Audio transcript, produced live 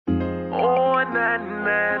na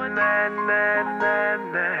na na na na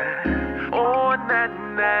na. Oh na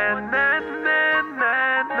na na na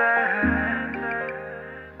na na.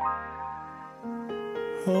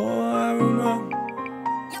 Oh, I remember.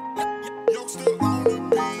 Yoskta on the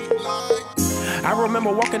beat like. I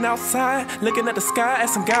remember walking outside, looking at the sky,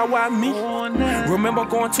 asking God why me. Remember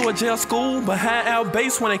going to a jail school behind our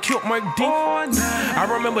base when they killed Mark D. I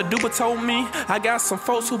remember Duba told me I got some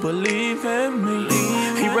folks who believe in me.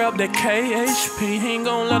 He rapped that KHP, he ain't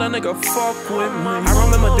gon' let a nigga fuck with me. I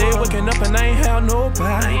remember day waking up and I ain't had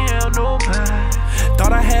nobody.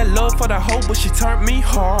 Thought I had love for the hoe, but she turned me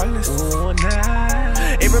heartless.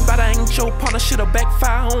 Everybody ain't your partner, shit'll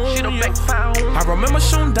backfire on you. I remember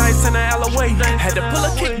shooting dice in the alleyway. Had to pull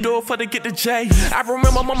a kick door for to get the J. I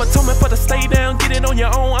remember mama told me for to stay down, get it on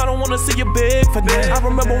your own. I don't wanna see you beg for that. I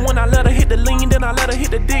remember when I let her hit the lean, then I let her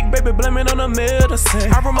hit the dick, baby, blame it on the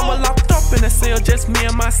medicine. I remember locked up in the cell, just me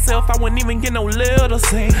and myself. I wouldn't even get no letter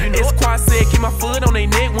say. It's quite said, keep my foot on their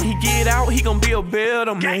neck. When he get out, he gon' be a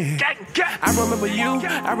better man. I remember you,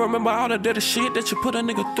 I remember all the dirty shit that you put a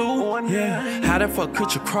nigga through. Yeah, how the fuck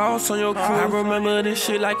could you cross on your crew? I remember this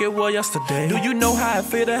shit like it was yesterday. Do you know how I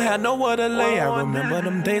feel to have nowhere to lay? I remember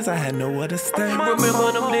them days I had nowhere to stay.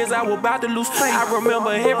 Remember them days I was about to lose faith. I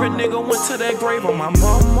remember every nigga went to that grave on my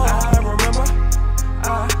mama. I remember,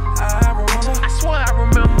 I remember. I swear I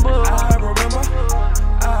remember. I remember,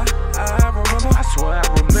 I remember. I swear I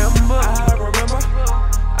remember. I remember,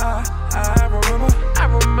 I remember. I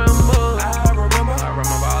remember. I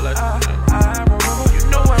remember all that.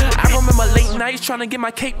 I remember late nights trying to get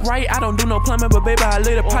my cake right. I don't do no plumbing, but baby, I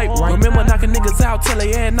lay the pipe right. Remember knocking niggas out till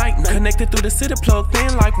they at night. Connected through the city, plugged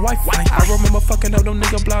in like Wi-Fi. I remember fucking up them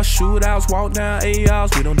nigga block shootouts, walk down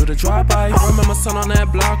ARs, we don't do the drive-by. I remember son on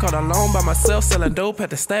that block, all alone by myself, selling dope, had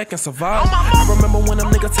to stack and survive. I remember when them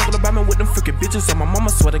niggas talking about me with them freaking bitches on my mama,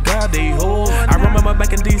 swear to God they hold. I remember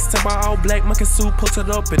back in December, all black monkey suit posted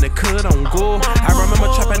up in the cut on go. I remember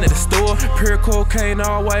trapping at the store, pure cocaine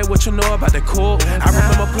all white, what you know about the court. I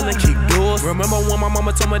remember pulling kick doors. Remember when my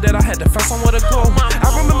mama told me that I had to find somewhere to go. I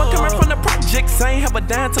remember coming from the projects, I ain't have a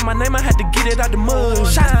dime to my name, I had to get it out the mud.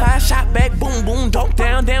 Shot fired, shot back, boom, boom, dope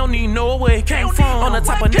down, they don't even know where it came from. On the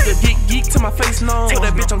top of nigga, geek to my face numb. Tell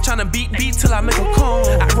that bitch I'm tryna beat till I make her come.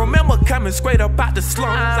 I remember coming straight up out the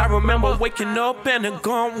slums. I remember waking up and a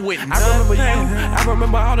gun with nothing. I remember you, I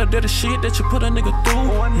remember all the dirty shit that you put a nigga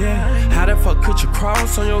through. Yeah, how the fuck could you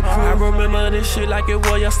cross on your crew? I remember this shit like it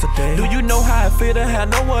was yesterday. Do you know how I feel to have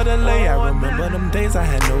nowhere to lay? I remember them days I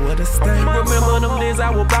had nowhere to stay. Remember them days I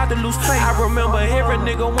was about to lose faith. I remember every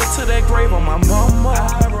nigga went to that grave on my mama.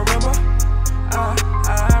 I remember, I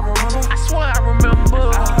remember. I swear I remember.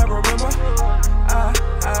 I remember,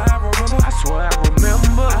 I remember. I swear I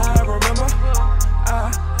remember. I remember,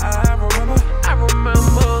 I remember. I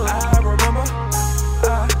remember, I remember.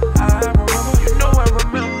 I remember. You know I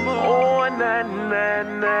remember. Oh na na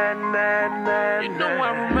na na na. You know I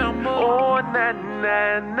remember. Oh na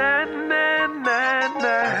na na na na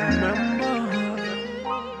na.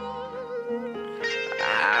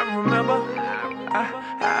 I remember.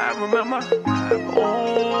 I remember.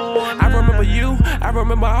 Oh, I remember you. I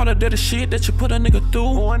remember all the dirty shit that you put a nigga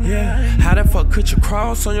through. Yeah, how the fuck could you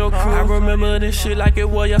cross on your crew? I remember this shit like it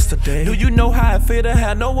was yesterday. Do you know how I feel to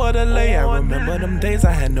have nowhere to lay? I remember them days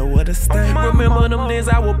I had nowhere to stay. Remember them days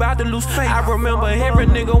I was about to lose faith. I remember every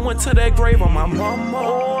nigga went to that grave on my mama.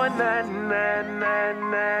 Oh na na na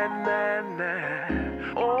na na na.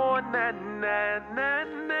 Oh na na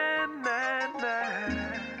na.